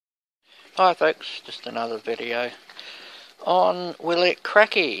Hi folks, just another video on will it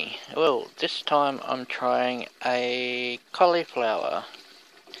Kratky. Well, this time I'm trying a cauliflower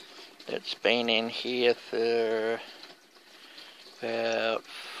that's been in here for about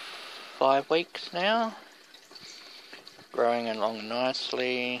 5 weeks now, growing along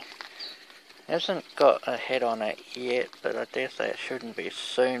nicely. Hasn't got a head on it yet, but I dare say it shouldn't be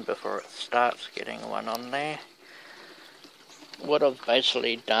soon before it starts getting one on there. What I've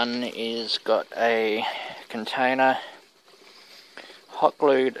basically done is got a container, hot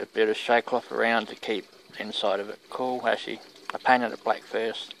glued a bit of shea cloth around to keep the inside of it cool. Actually, I painted it black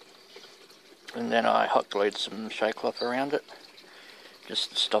first, and then I hot glued some shea cloth around it,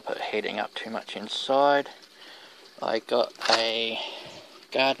 just to stop it heating up too much inside. I got a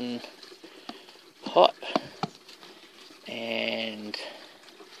garden pot and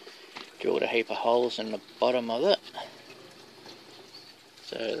drilled a heap of holes in the bottom of it.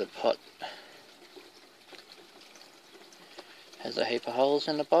 So the pot has a heap of holes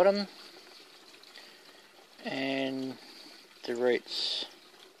in the bottom, and the roots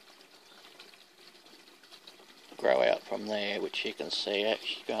grow out from there, which you can see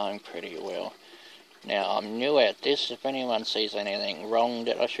actually going pretty well. Now, I'm new at this. If anyone sees anything wrong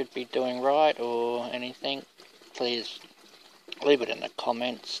that I should be doing right or anything, please leave it in the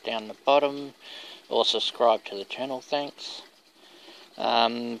comments down the bottom, or subscribe to the channel, thanks.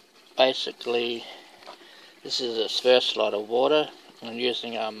 Basically, this is its first lot of water. I'm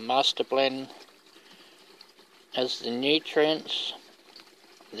using a master blend as the nutrients.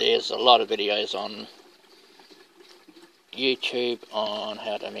 There's a lot of videos on YouTube on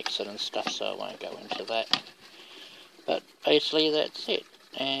how to mix it and stuff, so I won't go into that. But basically that's it,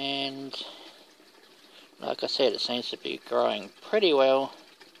 and like I said, it seems to be growing pretty well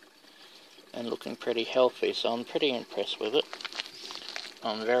and looking pretty healthy, so I'm pretty impressed with it.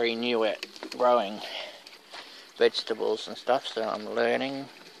 I'm very new at growing vegetables and stuff, so I'm learning,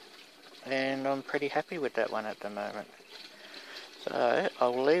 and I'm pretty happy with that one at the moment. So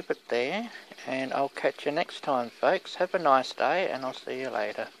I'll leave it there, and I'll catch you next time, folks. Have a nice day, and I'll see you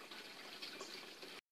later.